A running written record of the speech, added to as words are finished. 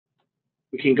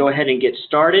We can go ahead and get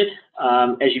started.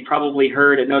 As you probably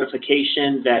heard, a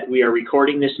notification that we are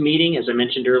recording this meeting. As I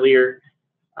mentioned earlier,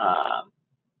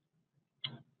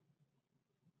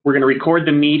 we're going to record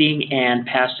the meeting and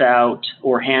pass out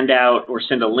or hand out or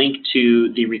send a link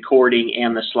to the recording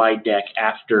and the slide deck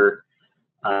after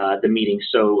the meeting.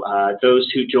 So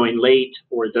those who joined late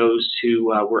or those who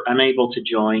were unable to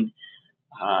join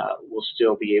will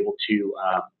still be able to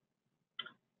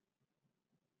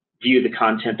view the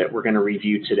content that we're going to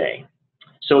review today.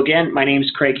 So again, my name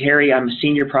is Craig Harry. I'm a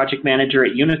Senior Project Manager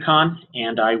at Unicon,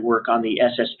 and I work on the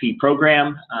SSP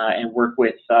program and work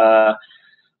with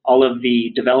all of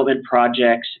the development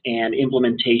projects and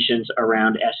implementations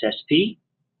around SSP.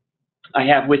 I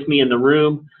have with me in the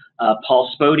room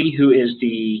Paul Spody, who is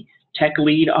the tech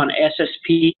lead on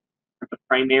SSP, the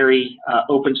primary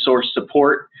open source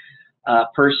support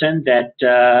person that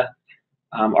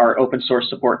our open source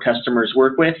support customers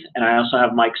work with. And I also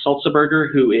have Mike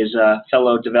Sulzeberger, who is a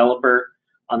fellow developer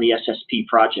on the SSP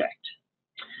project.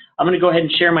 I'm going to go ahead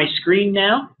and share my screen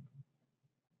now.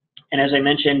 And as I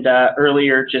mentioned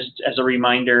earlier, just as a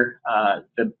reminder,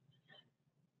 the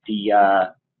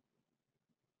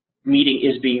meeting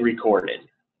is being recorded.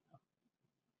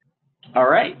 All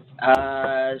right,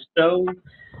 so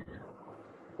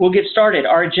we'll get started.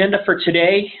 Our agenda for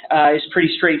today is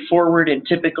pretty straightforward and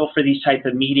typical for these type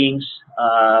of meetings.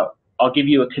 I'll give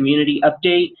you a community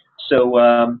update, so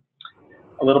a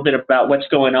little bit about what's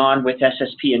going on with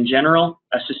SSP in general,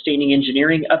 a sustaining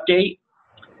engineering update.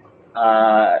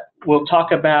 We'll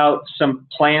talk about some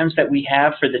plans that we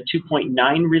have for the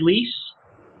 2.9 release.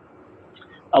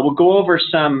 We'll go over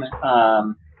some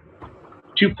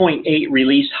 2.8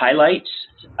 release highlights,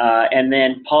 and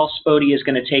then Paul Spody is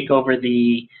going to take over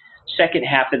the second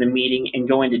half of the meeting and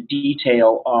go into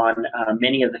detail on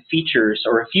many of the features,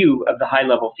 or a few of the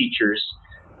high-level features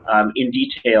in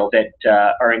detail that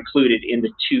are included in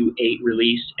the 2.8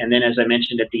 release. And then, as I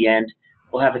mentioned at the end,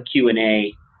 we'll have a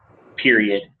Q&A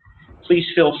period. Please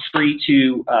feel free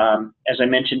to, as I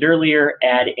mentioned earlier,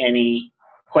 add any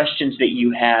questions that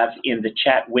you have in the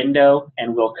chat window,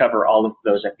 and we'll cover all of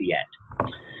those at the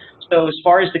end. So as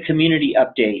far as the community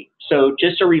update, so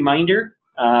just a reminder,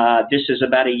 this is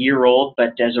about a year old,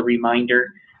 but as a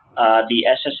reminder, the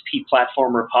SSP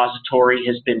platform repository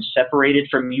has been separated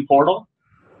from uPortal.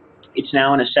 It's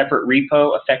now in a separate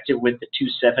repo effective with the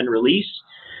 2.7 release.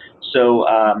 So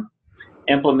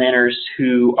implementers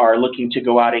who are looking to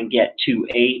go out and get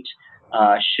 2.8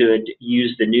 should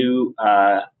use the new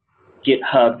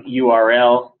GitHub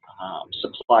URL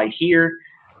supplied here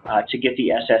to get the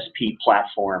SSP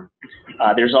platform.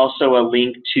 There's also a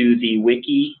link to the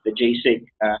wiki, the JSIG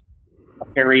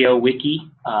Apereo wiki,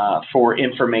 for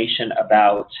information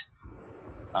about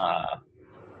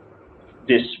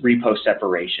this repo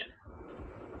separation.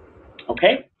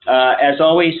 Okay, as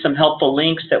always, some helpful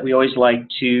links that we always like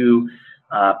to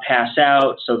pass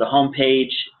out. So the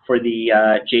homepage for the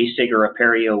JSIG or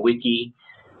Apereo wiki.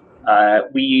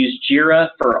 We use Jira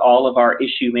for all of our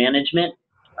issue management.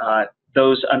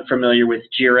 Those unfamiliar with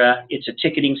Jira, it's a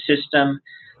ticketing system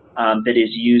that is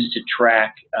used to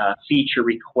track feature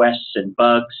requests and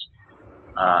bugs.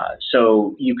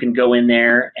 So you can go in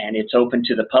there and it's open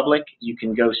to the public. You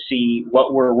can go see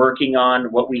what we're working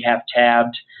on, what we have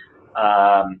tabbed,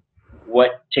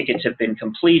 what tickets have been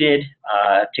completed,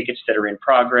 tickets that are in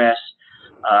progress,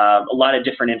 a lot of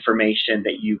different information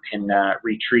that you can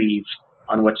retrieve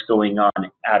on what's going on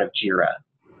out of Jira.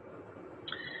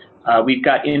 We've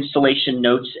got installation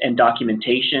notes and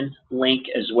documentation link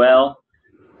as well.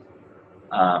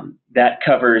 That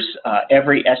covers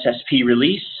every SSP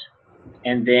release.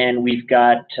 And then we've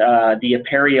got the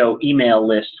Apereo email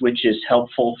list, which is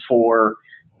helpful for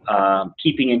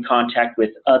keeping in contact with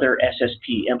other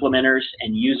SSP implementers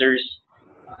and users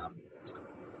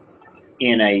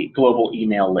in a global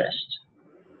email list.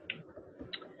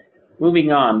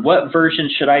 Moving on, what version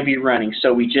should I be running?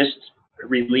 So we just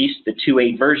released the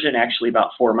 2.8 version actually about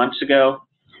 4 months ago.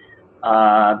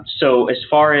 So as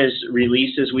far as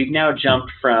releases, we've now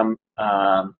jumped from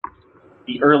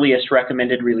the earliest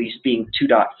recommended release being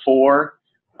 2.4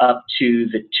 up to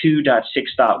the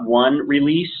 2.6.1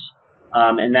 release.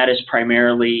 And that is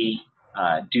primarily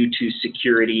due to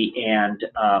security and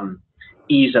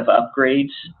ease of upgrades.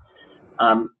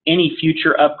 Any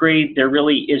future upgrade, there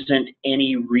really isn't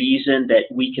any reason that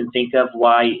we can think of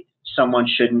why someone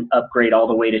shouldn't upgrade all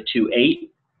the way to 2.8.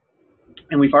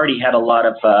 And we've already had a lot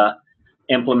of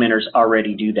implementers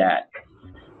already do that.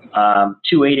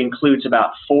 2.8 includes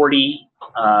about 40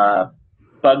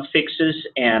 bug fixes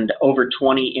and over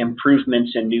 20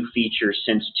 improvements and new features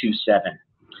since 2.7.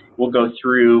 We'll go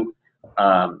through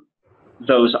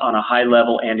those on a high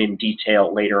level and in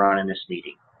detail later on in this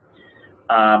meeting.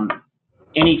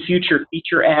 Any future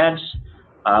feature adds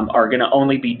are going to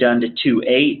only be done to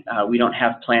 2.8. We don't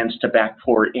have plans to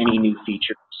backport any new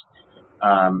features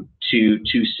to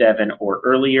 2.7 or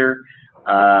earlier,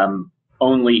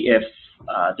 only if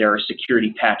there are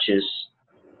security patches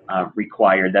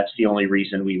required. That's the only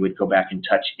reason we would go back and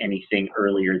touch anything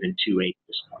earlier than 2.8 at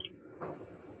this point.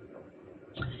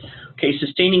 Okay,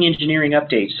 sustaining engineering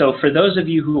update. So for those of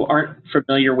you who aren't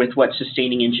familiar with what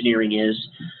sustaining engineering is,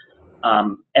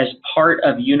 as part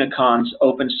of Unicon's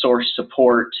open source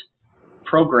support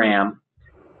program,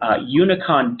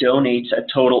 Unicon donates a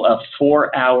total of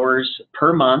 4 hours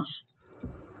per month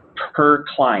per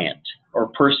client or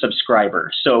per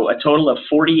subscriber. So a total of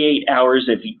 48 hours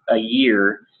a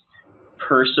year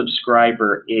per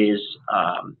subscriber is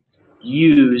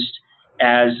used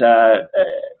as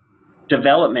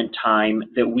development time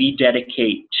that we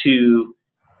dedicate to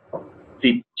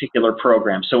the particular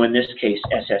program. So in this case,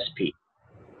 SSP.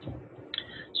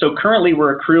 So currently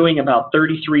we're accruing about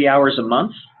 33 hours a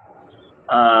month.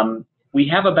 We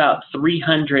have about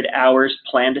 300 hours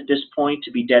planned at this point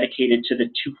to be dedicated to the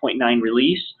 2.9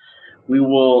 release. We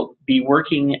will be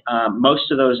working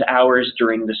most of those hours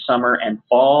during the summer and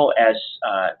fall as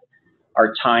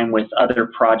our time with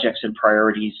other projects and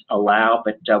priorities allow,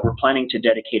 but we're planning to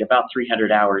dedicate about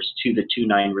 300 hours to the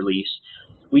 2.9 release.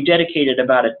 We dedicated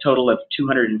about a total of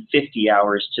 250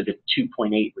 hours to the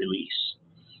 2.8 release.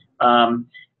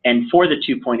 And for the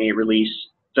 2.8 release,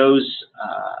 those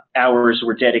hours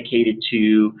were dedicated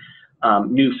to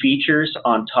new features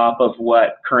on top of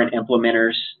what current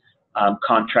implementers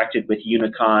contracted with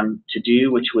Unicon to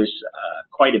do, which was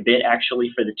quite a bit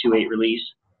actually for the 2.8 release.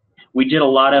 We did a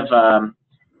lot of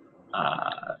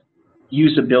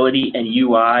usability and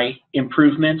UI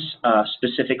improvements,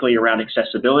 specifically around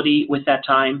accessibility with that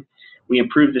time. We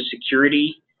improved the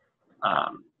security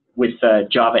with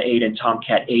Java 8 and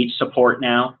Tomcat 8 support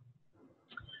now.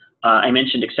 I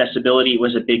mentioned accessibility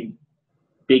was a big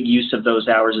use of those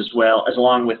hours as well, as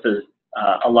along with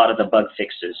a lot of the bug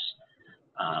fixes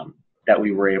that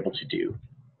we were able to do.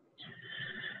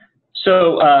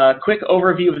 So quick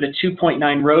overview of the 2.9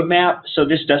 roadmap. So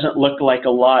this doesn't look like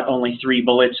a lot, only 3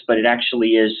 bullets, but it actually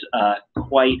is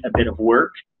quite a bit of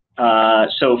work.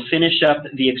 So finish up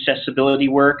the accessibility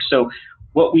work. So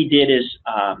what we did is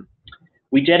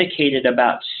we dedicated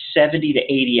about 70 to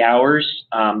 80 hours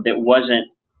that wasn't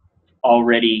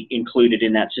already included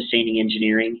in that sustaining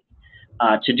engineering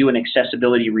to do an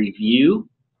accessibility review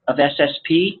of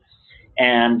SSP.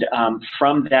 And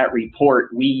from that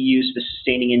report, we use the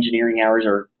sustaining engineering hours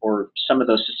or some of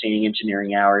those sustaining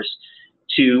engineering hours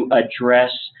to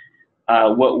address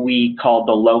what we call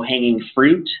the low-hanging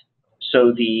fruit.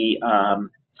 So the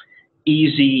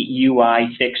easy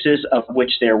UI fixes, of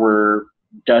which there were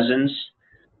dozens.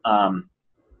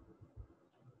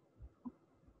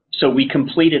 So we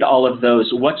completed all of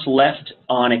those. What's left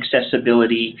on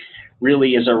accessibility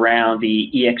really is around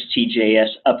the EXTJS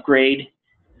upgrade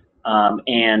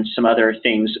and some other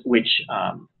things which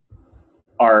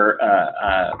are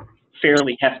a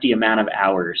fairly hefty amount of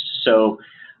hours. So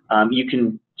you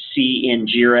can see in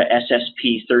JIRA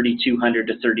SSP 3200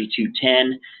 to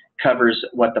 3210 covers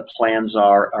what the plans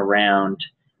are around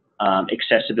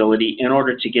accessibility in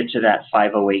order to get to that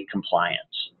 508 compliance.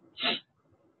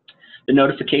 The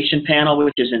notification panel,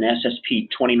 which is in SSP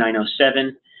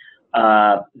 2907,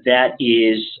 that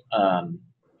is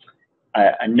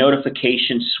a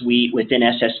notification suite within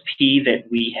SSP that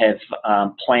we have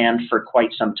planned for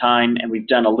quite some time, and we've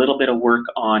done a little bit of work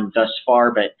on thus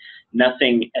far, but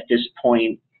nothing at this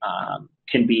point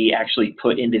can be actually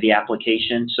put into the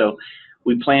application. So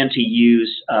we plan to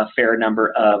use a fair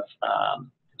number of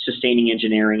sustaining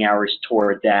engineering hours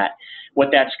toward that. What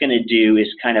that's going to do is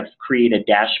kind of create a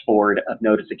dashboard of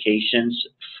notifications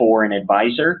for an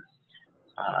advisor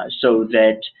so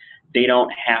that they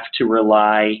don't have to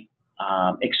rely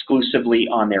exclusively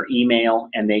on their email,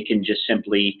 and they can just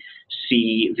simply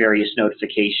see various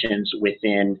notifications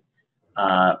within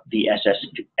the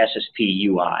SSP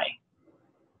UI.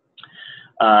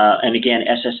 And again,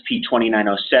 SSP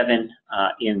 2907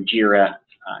 in JIRA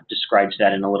describes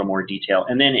that in a little more detail.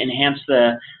 And then enhance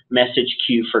the message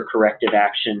queue for corrective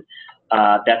action.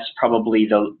 That's probably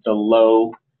the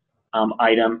low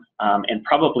item and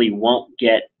probably won't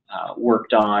get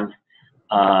worked on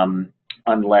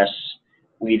unless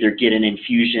we either get an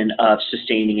infusion of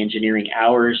sustaining engineering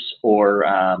hours or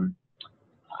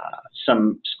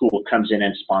some school comes in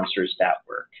and sponsors that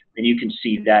work. And you can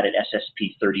see that at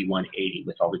SSP 3180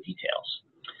 with all the details.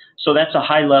 So that's a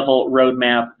high-level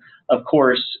roadmap of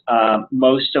course,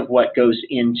 most of what goes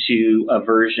into a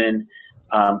version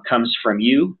comes from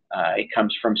you. It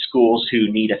comes from schools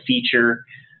who need a feature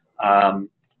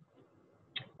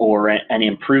or an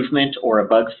improvement or a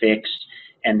bug fix.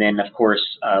 And then, of course,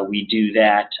 we do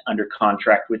that under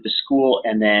contract with the school,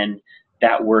 and then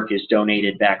that work is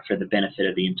donated back for the benefit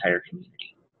of the entire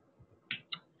community.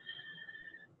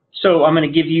 So I'm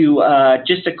going to give you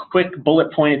just a quick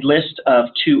bullet-pointed list of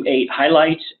 2.8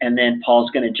 highlights, and then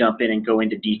Paul's going to jump in and go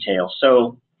into detail.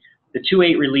 So the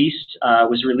 2.8 release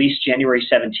was released January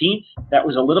 17th. That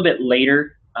was a little bit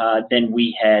later than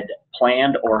we had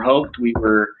planned or hoped. We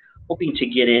were hoping to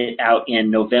get it out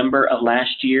in November of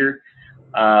last year,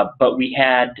 but we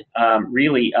had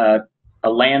really a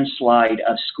landslide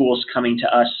of schools coming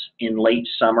to us in late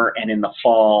summer and in the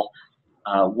fall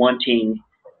wanting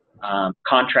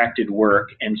contracted work.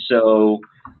 And so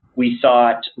we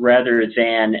thought, rather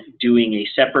than doing a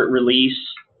separate release,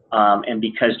 and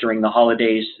because during the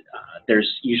holidays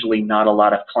there's usually not a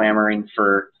lot of clamoring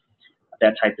for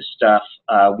that type of stuff,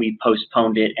 we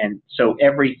postponed it. And so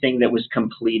everything that was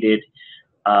completed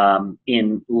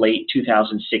in late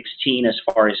 2016 as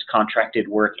far as contracted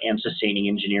work and sustaining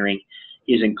engineering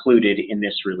is included in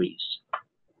this release.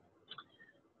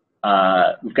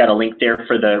 We've got a link there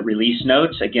for the release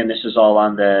notes. Again, this is all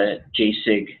on the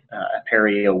JSIG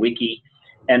Apereo wiki.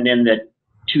 And then the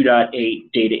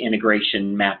 2.8 data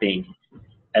integration mapping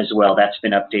as well. That's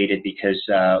been updated because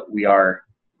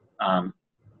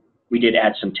we did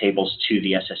add some tables to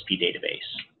the SSP database.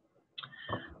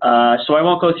 So I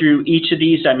won't go through each of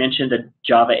these. I mentioned the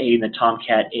Java 8 and the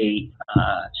Tomcat 8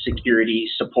 security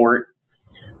support.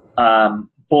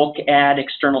 Bulk add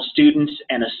external students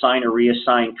and assign or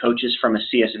reassign coaches from a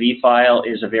CSV file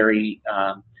is a very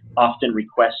often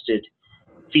requested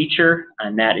feature,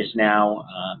 and that is now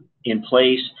in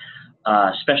place.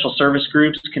 Special service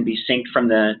groups can be synced from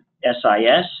the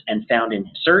SIS and found in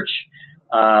search.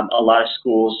 A lot of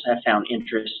schools have found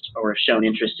interest or have shown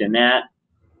interest in that.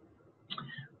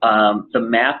 The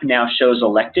map now shows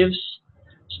electives,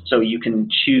 so you can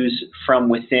choose from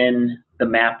within the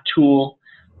map tool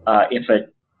if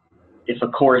a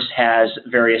course has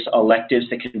various electives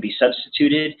that can be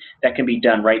substituted. That can be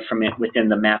done right from within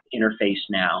the map interface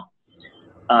now.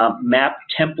 Map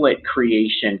template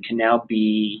creation can now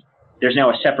be, there's now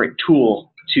a separate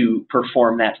tool to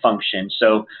perform that function.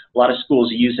 So a lot of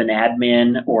schools use an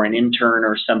admin or an intern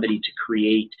or somebody to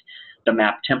create the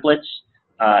map templates.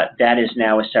 That is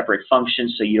now a separate function,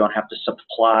 so you don't have to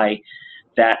supply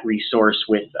that resource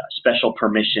with special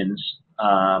permissions,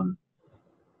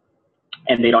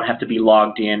 and they don't have to be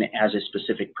logged in as a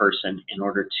specific person in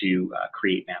order to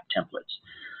create map templates.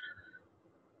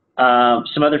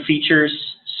 Some other features,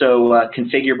 so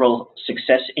configurable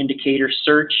success indicator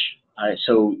search.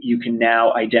 So you can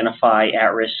now identify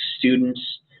at-risk students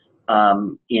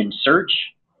in search,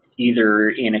 either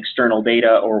in external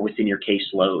data or within your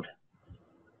caseload.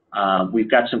 We've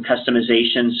got some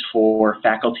customizations for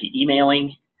faculty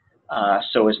emailing,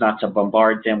 so as not to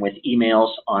bombard them with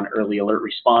emails on early alert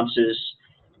responses.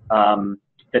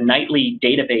 The nightly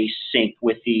database sync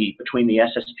between the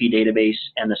SSP database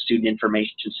and the student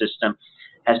information system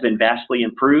has been vastly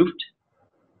improved.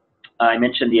 I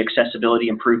mentioned the accessibility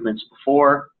improvements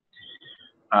before.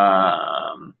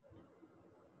 And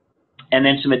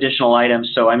then some additional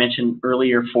items. So I mentioned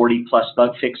earlier 40+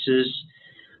 bug fixes.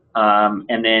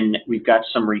 And then we've got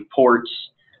some reports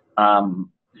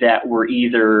that were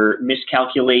either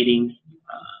miscalculating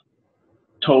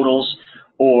totals,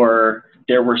 or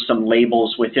there were some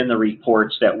labels within the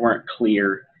reports that weren't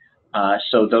clear.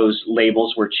 So those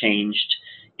labels were changed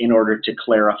in order to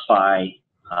clarify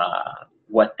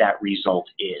what that result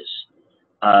is.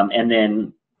 And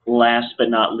then last but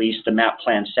not least, the map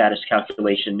plan status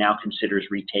calculation now considers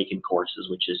retaken courses,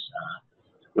 which is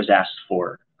was asked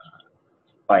for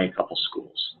by a couple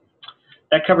schools.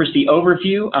 That covers the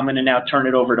overview. I'm going to now turn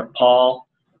it over to Paul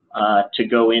to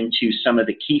go into some of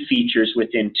the key features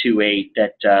within 2.8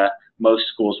 that most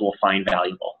schools will find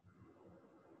valuable.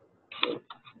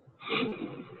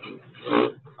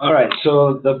 All right,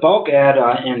 so the bulk add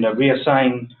and the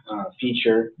reassign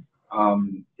feature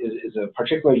is a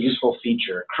particularly useful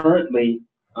feature. Currently,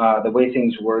 the way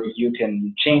things work, you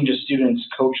can change a student's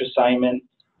coach assignment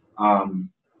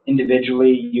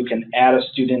individually. You can add a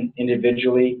student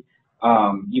individually.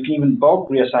 You can even bulk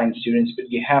reassign students, but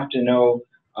you have to know,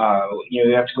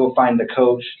 you have to go find the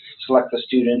coach, select the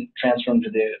student, transfer them to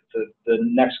the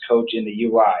next coach in the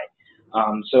UI.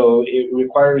 So it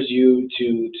requires you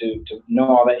to know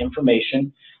all that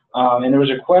information. And there was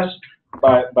a request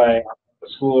by a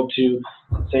school to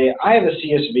say, I have a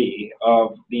CSV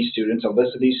of these students, a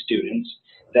list of these students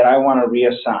that I want to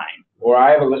reassign, or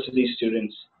I have a list of these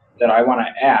students that I want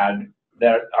to add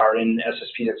that are in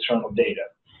SSP's external data.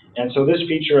 And so this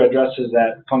feature addresses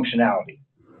that functionality.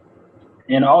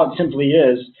 And all it simply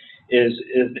is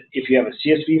if you have a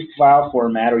CSV file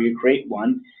format, or you create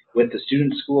one with the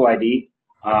student school ID,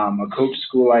 a coach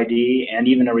school ID, and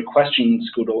even a requesting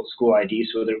school ID.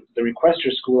 So the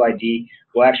requester school ID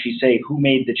will actually say who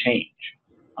made the change.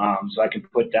 So I can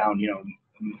put down, you know,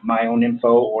 my own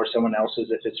info or someone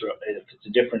else's if it's a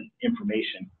different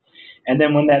information. And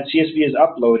then when that CSV is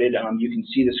uploaded, you can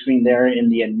see the screen there in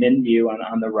the admin view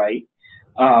on the right.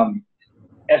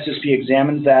 SSP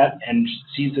examines that and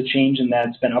sees the change in that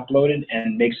it's been uploaded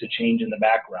and makes a change in the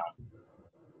background.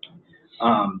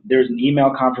 There's an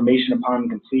email confirmation upon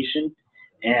completion,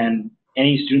 and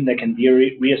any student that can be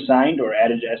reassigned or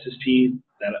added to SSP,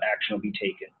 that action will be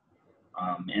taken.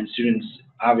 And students,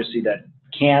 obviously, that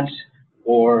can't,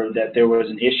 or that there was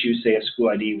an issue, say a school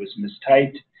ID was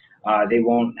mistyped, they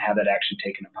won't have that action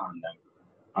taken upon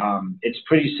them. It's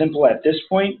pretty simple at this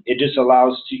point. It just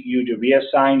allows you to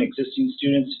reassign existing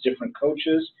students to different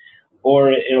coaches,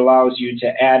 or it allows you to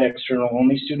add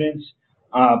external-only students.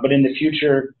 But in the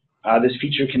future, this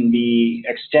feature can be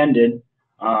extended,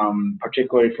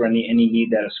 particularly for any need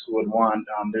that a school would want.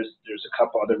 There's a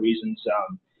couple other reasons.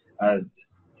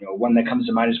 You know, one that comes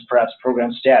to mind is perhaps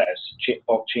program status,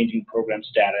 bulk changing program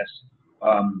status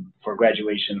for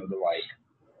graduation or the like.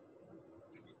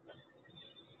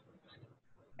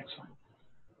 Next one.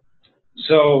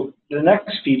 So the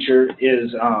next feature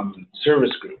is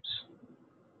service groups.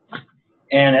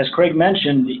 And as Craig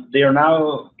mentioned, they are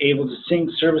now able to sync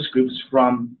service groups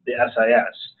from the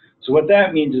SIS. So what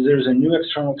that means is there's a new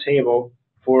external table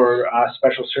for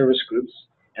special service groups,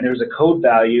 and there's a code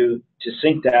value to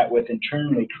sync that with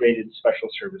internally created special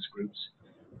service groups.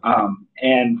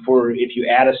 And for if you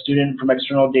add a student from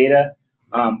external data,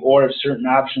 or if certain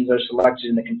options are selected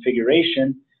in the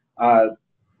configuration,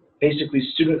 basically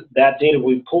that data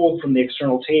will be pulled from the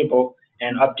external table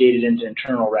and updated into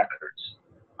internal records.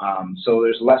 So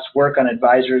there's less work on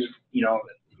advisors, you know,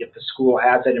 if the school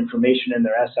has that information in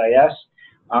their SIS.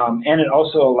 And it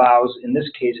also allows, in this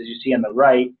case, as you see on the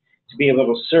right, to be able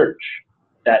to search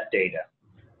that data.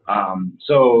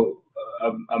 So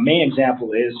a main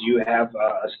example is you have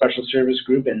a special service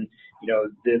group, and you know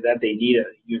that they need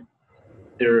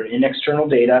they're in external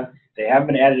data. They haven't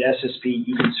been added to SSP.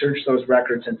 You can search those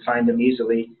records and find them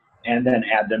easily, and then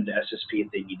add them to SSP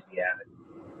if they need to be added.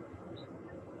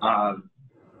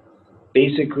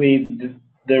 Basically,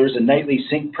 there's a nightly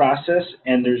sync process,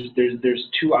 and there's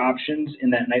two options in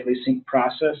that nightly sync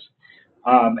process.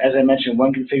 As I mentioned,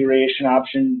 one configuration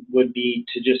option would be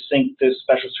to just sync the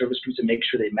special service groups and make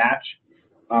sure they match.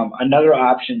 Another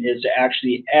option is to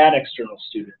actually add external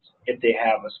students if they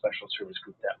have a special service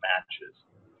group that matches.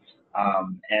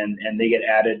 And they get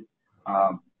added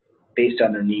based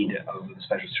on their need of the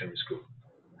special service group.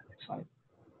 Next slide.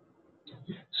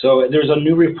 So there's a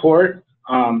new report,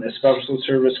 a special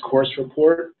service course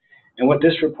report. And what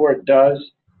this report does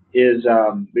is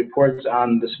reports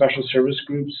on the special service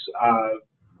groups,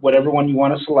 whatever one you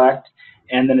want to select,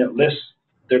 and then it lists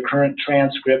their current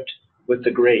transcript with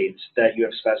the grades that you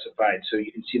have specified. So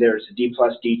you can see there's a D+,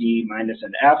 DD, minus,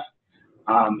 and F,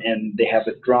 and they have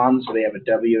withdrawn, so they have a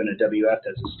W and a WF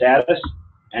as a status,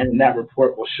 and that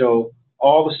report will show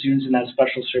all the students in that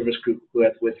special service group who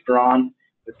have withdrawn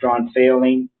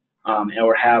failing,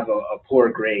 or have a poor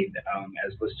grade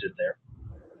as listed there.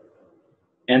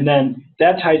 And then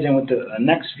that ties in with the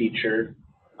next feature,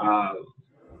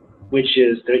 which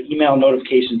is the email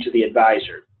notification to the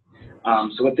advisor.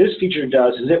 So what this feature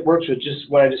does is it works with just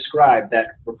what I described,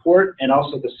 that report and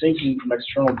also the syncing from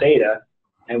external data.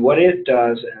 And what it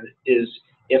does is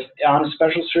if on a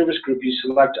special service group you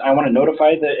select, I want to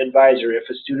notify the advisor if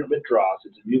a student withdraws,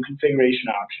 it's a new configuration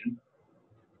option.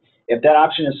 If that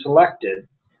option is selected,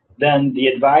 then the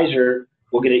advisor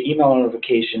will get an email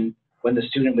notification when the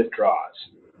student withdraws.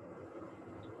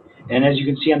 And as you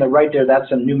can see on the right there,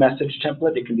 that's a new message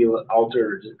template. It can be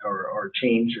altered or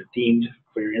changed or themed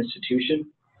for your institution.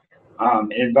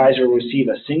 An advisor will receive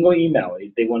a single email.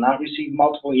 They will not receive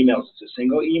multiple emails. It's a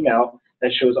single email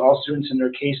that shows all students in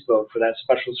their casebook for that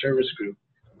special service group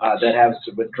that has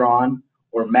withdrawn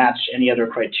or matched any other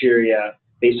criteria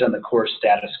based on the course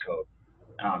status code,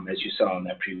 as you saw in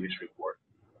that previous report.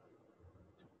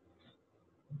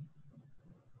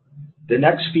 The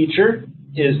next feature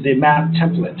is the map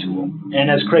template tool.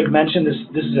 And as Craig mentioned,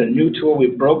 this is a new tool.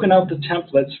 We've broken out the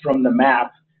templates from the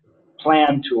map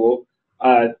plan tool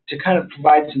to kind of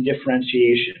provide some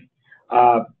differentiation.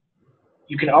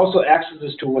 You can also access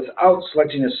this tool without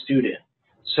selecting a student.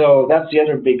 So that's the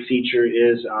other big feature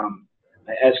is,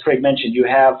 as Craig mentioned, you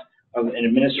have an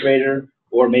administrator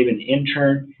or maybe an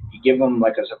intern. You give them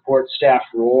like a support staff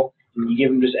role, and you give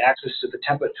them just access to the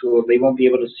template tool. They won't be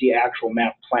able to see actual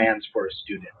map plans for a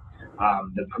student.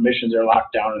 The permissions are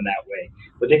locked down in that way.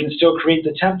 But they can still create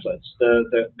the templates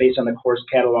based on the course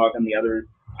catalog and the other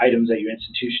items that your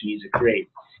institution needs to create.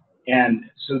 And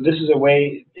so this is a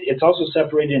way, it's also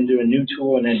separated into a new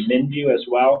tool and then admin view as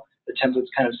well. The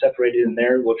template's kind of separated in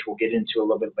there, which we'll get into a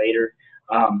little bit later.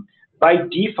 By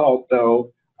default,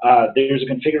 though, there's a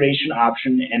configuration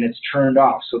option and it's turned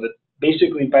off. So that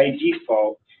basically by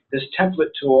default, this template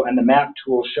tool and the map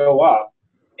tool show up,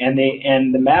 and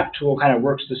the map tool kind of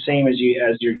works the same as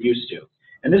you're used to.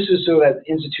 And this is so that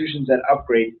institutions that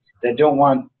upgrade, that don't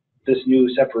want this new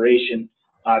separation,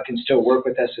 can still work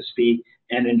with SSP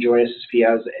and enjoy SSP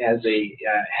as they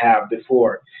have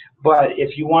before. But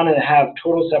if you want to have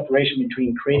total separation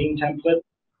between creating template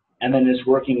and then just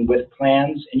working with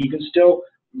plans, and you can still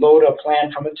load a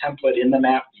plan from a template in the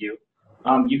map view,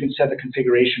 you can set the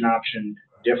configuration option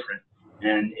different.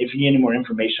 And if you need any more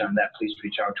information on that, please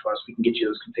reach out to us. We can get you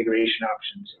those configuration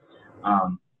options.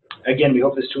 Again, we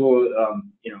hope this tool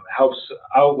helps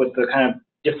out with the kind of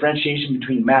differentiation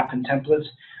between map and templates.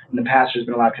 In the past, there's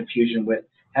been a lot of confusion with,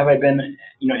 am I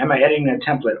editing a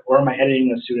template or am I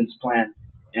editing a student's plan?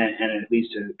 And it leads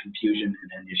to confusion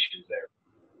and issues there.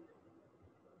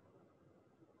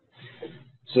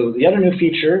 So the other new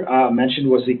feature mentioned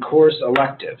was the course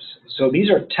electives. So these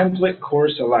are template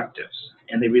course electives,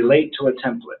 and they relate to a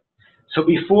template. So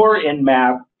before in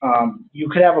MAP, you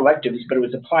could have electives, but it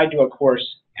was applied to a course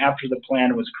after the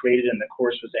plan was created and the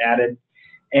course was added.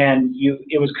 And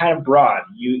it was kind of broad.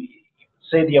 You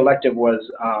say the elective was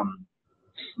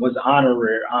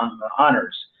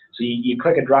honors. So you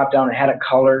click a drop down, it had a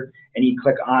color, and you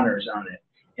click honors on it.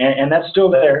 And that's still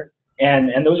there.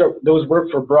 And those work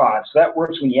for broad. So that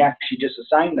works when you actually just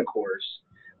assign the course.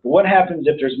 But what happens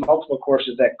if there's multiple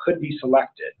courses that could be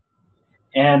selected?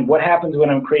 And what happens when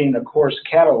I'm creating a course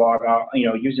catalog,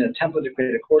 using a template to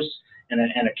create a course and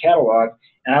a catalog,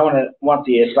 and I want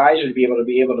the advisor to be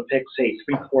able to pick, say,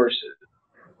 3 courses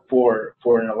for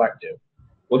an elective.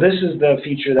 Well, this is the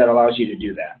feature that allows you to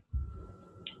do that.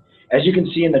 As you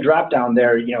can see in the drop-down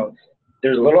there,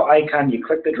 there's a little icon. You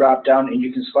click the drop-down, and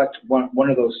you can select one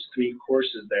of those 3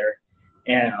 courses there,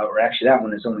 or actually that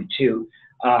one is only 2.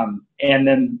 And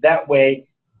then that way,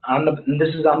 and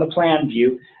this is on the plan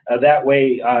view. That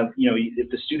way, if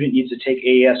the student needs to take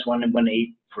AES 1 and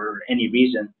 1.8 for any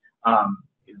reason,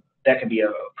 that can be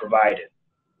provided.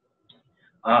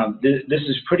 This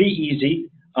is pretty easy.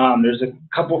 There's a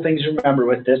couple things to remember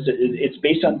with this. It's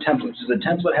based on templates. So the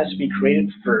template has to be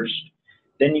created first.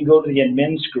 Then you go to the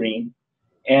admin screen,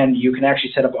 and you can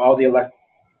actually set up all the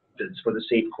electives for the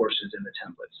saved courses in the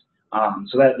templates.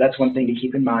 So that's one thing to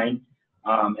keep in mind.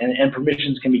 And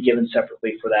permissions can be given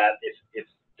separately for that if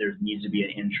there needs to be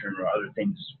an intern or other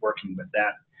things working with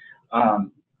that.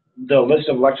 The list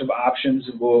of elective options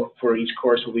for each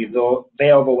course will be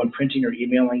available when printing or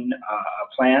emailing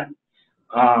a plan.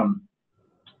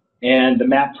 And the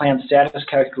MAP plan status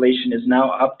calculation is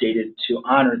now updated to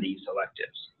honor these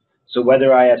electives. So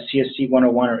whether I have CSC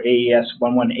 101 or AES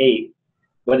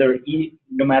 118,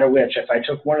 no matter which, if I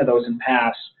took one of those and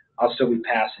pass, I'll still be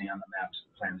passing on the MAP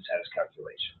plan status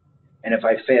calculation. And if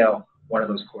I fail one of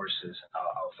those courses,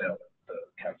 I'll fail the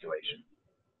calculation.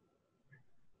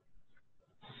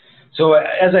 So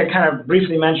as I kind of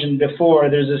briefly mentioned before,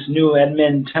 there's this new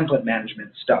admin template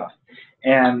management stuff.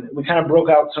 And we kind of broke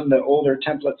out some of the older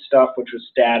template stuff, which was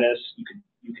status. You could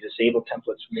disable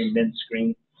templates from the admin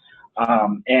screen.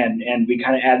 And we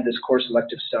kind of added this course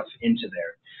elective stuff into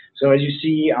there. So as you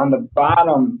see on the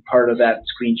bottom part of that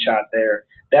screenshot there,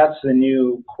 that's the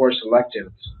new course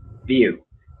electives view.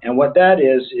 And what that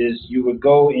is you would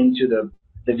go into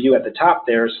the view at the top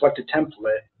there, select a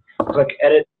template, click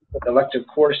edit elective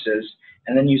courses,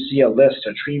 and then you see a list,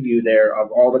 a tree view there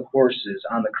of all the courses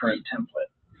on the current template.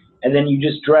 And then you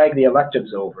just drag the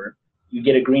electives over, you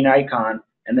get a green icon,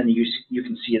 and then you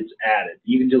can see it's added.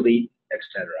 You can delete,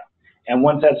 etc. And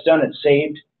once that's done, it's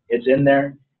saved, it's in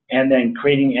there, and then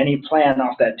creating any plan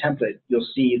off that template, you'll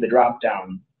see the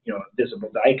drop-down visible,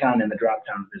 the icon and the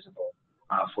drop-down visible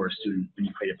for a student when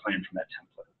you create a plan from that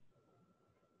template.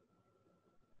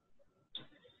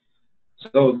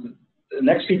 So the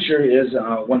next feature is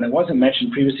one that wasn't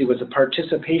mentioned previously, was a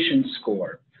participation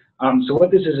score. So what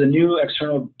this is, a new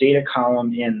external data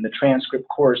column in the transcript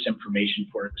course information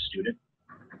for the student.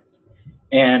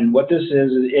 And what this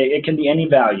is, it can be any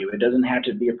value. It doesn't have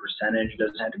to be a percentage. It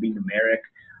doesn't have to be numeric.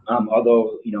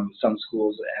 Although some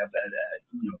schools have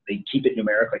they keep it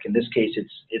numeric. Like in this case,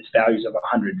 it's values of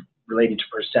 100 relating to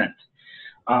percent.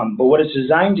 But what it's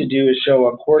designed to do is show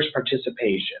a course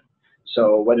participation.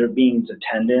 So whether it means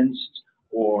attendance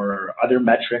or other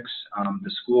metrics,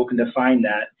 the school can define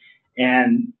that,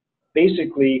 and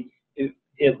basically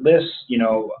it lists,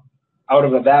 out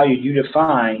of a value you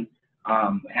define,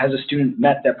 has a student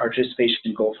met that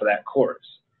participation goal for that course?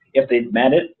 If they've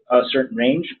met it, a certain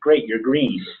range, great, you're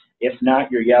green. If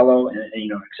not, you're yellow, and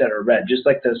et cetera, red, just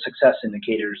like the success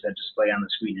indicators that display on the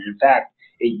screen. And in fact,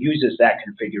 it uses that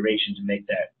configuration to make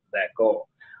that goal.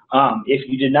 If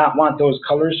you did not want those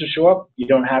colors to show up, you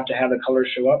don't have to have the colors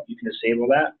show up. You can disable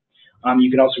that. You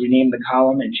can also rename the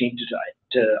column and change it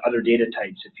to other data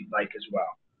types if you'd like as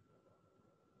well.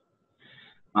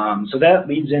 So that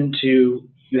leads into,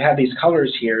 you have these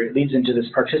colors here, it leads into this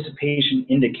participation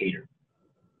indicator.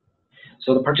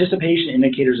 So the participation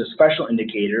indicator is a special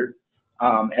indicator.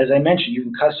 As I mentioned, you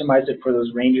can customize it for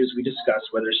those ranges we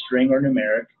discussed, whether string or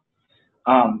numeric,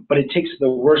 but it takes the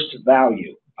worst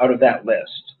value out of that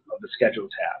list of the schedule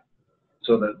tab.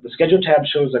 So the schedule tab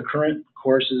shows the current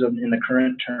courses in the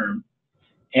current term,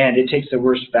 and it takes the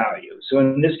worst value. So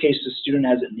in this case, the student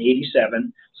has an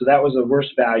 87, so that was the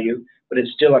worst value, but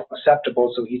it's still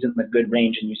acceptable, so he's in the good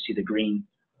range, and you see the green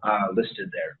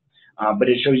listed there. But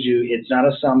it shows you, it's not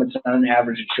a sum, it's not an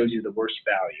average, it shows you the worst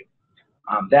value.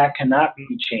 That cannot be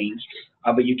changed,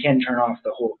 but you can turn off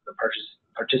the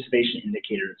participation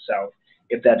indicator itself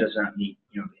if that does not meet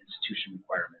the institution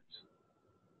requirements.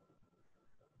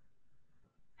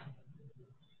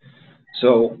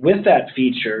 So with that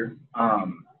feature,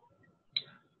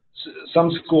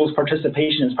 some schools'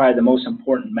 participation is probably the most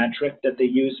important metric that they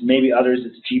use. Maybe others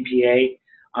it's GPA.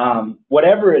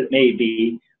 Whatever it may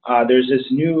be, there's this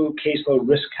new caseload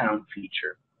risk count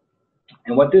feature.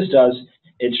 And what this does,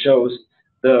 it shows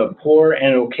the poor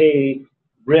and okay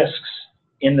risks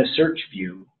in the search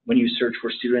view when you search for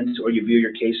students or you view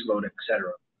your caseload,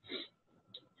 etc.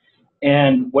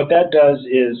 And what that does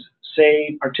is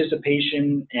say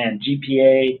participation and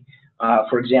GPA,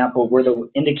 for example, were the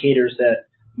indicators that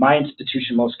my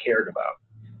institution most cared about.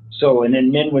 So an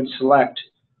admin would select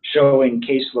showing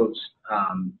caseloads,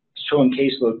 showing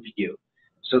caseload view.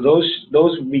 So those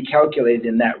would be calculated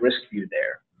in that risk view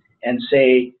there. And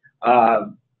say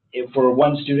if for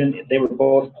one student, if they were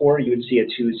both poor, you would see a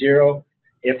 2-0.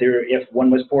 If one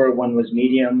was poor, one was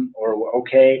medium or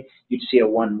okay, you'd see a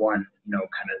 1-1, kind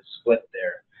of split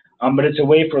there. But it's a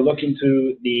way for looking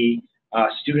through the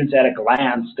students at a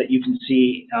glance that you can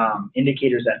see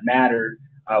indicators that matter.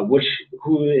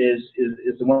 Who is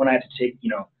the one I have to take,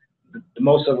 the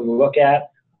most of a look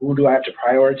at? Who do I have to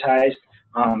prioritize?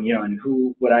 And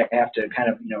who would I have to kind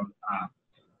of,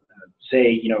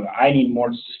 say, I need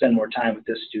to spend more time with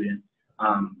this student,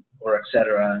 or et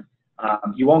cetera.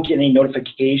 You won't get any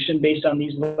notification based on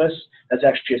these lists. That's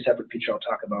actually a separate feature I'll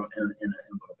talk about in a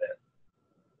little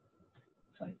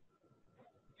bit.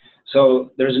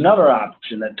 So there's another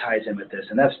option that ties in with this,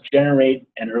 and that's generate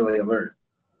an early alert.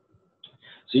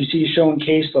 So you see showing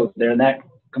caseload there, and that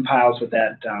compiles with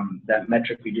that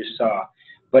metric we just saw.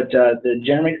 But the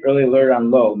generate early alert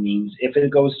on low means if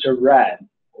it goes to red,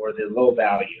 or the low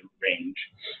value range,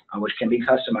 which can be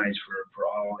customized for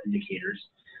all indicators,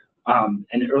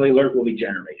 an early alert will be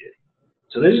generated.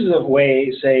 So this is a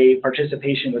way, say,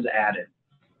 participation was added,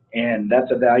 and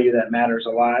that's a value that matters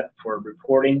a lot for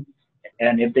reporting.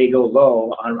 And if they go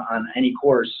low on any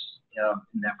course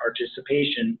in that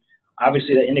participation,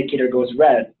 obviously the indicator goes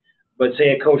red, but say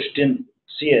a coach didn't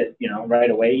see it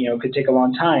right away, it could take a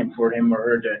long time for him or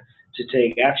her to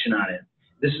take action on it.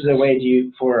 This is a way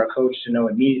for a coach to know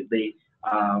immediately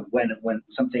when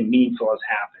something meaningful has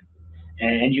happened.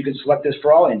 And you can select this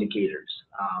for all indicators.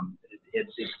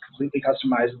 It's completely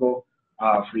customizable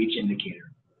for each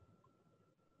indicator.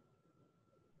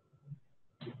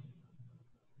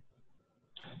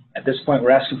 At this point,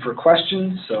 we're asking for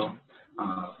questions, so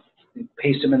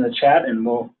paste them in the chat, and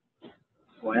we'll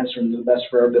answer them to the best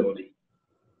for our ability.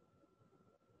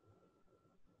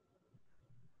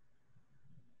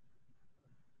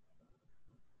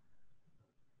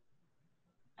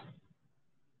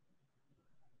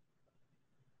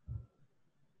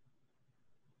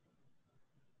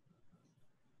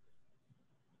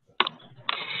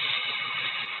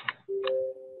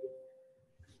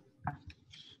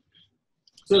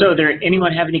 So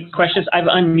anyone have any questions? I've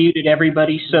unmuted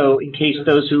everybody, so in case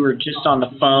those who are just on the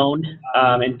phone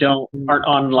and aren't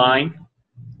online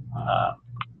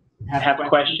have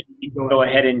questions, you can go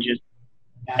ahead and just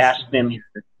ask them here.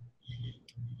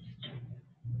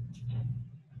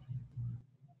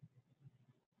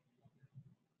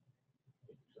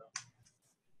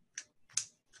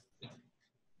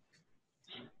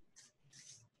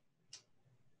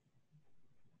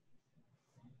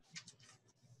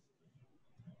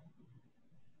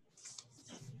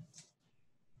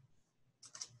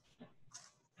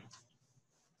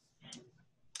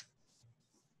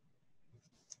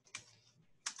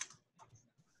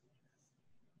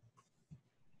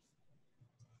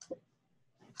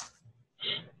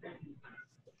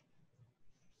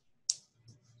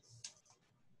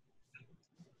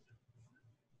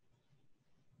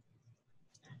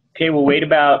 Okay, we'll wait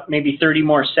about maybe 30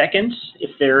 more seconds.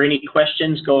 If there are any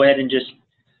questions, go ahead and just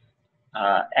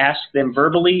ask them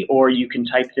verbally, or you can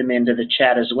type them into the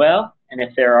chat as well. And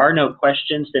if there are no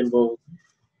questions, then we'll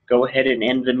go ahead and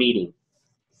end the meeting.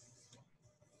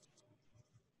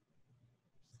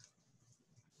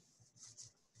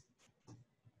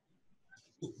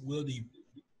 Will the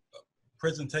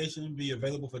presentation be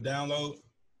available for download?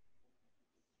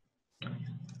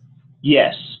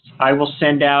 Yes, I will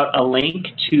send out a link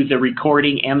to the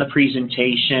recording and the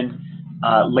presentation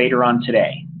later on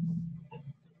today.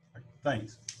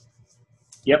 Thanks.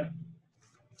 Yep.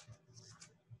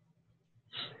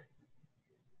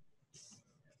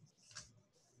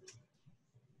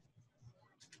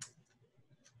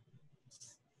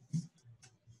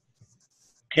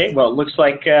 Okay, well, it looks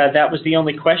like that was the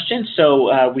only question.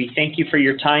 So we thank you for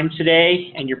your time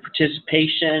today and your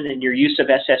participation and your use of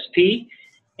SSP.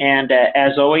 And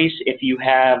as always, if you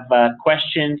have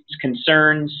questions,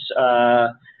 concerns,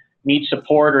 need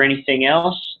support, or anything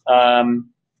else,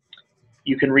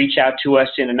 you can reach out to us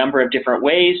in a number of different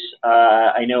ways.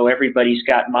 I know everybody's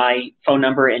got my phone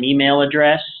number and email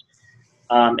address,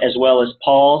 as well as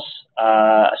Paul's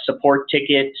support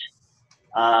ticket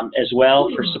as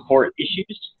well for support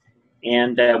issues,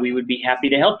 and we would be happy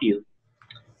to help you.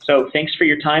 So thanks for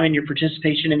your time and your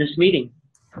participation in this meeting.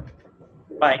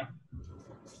 Bye.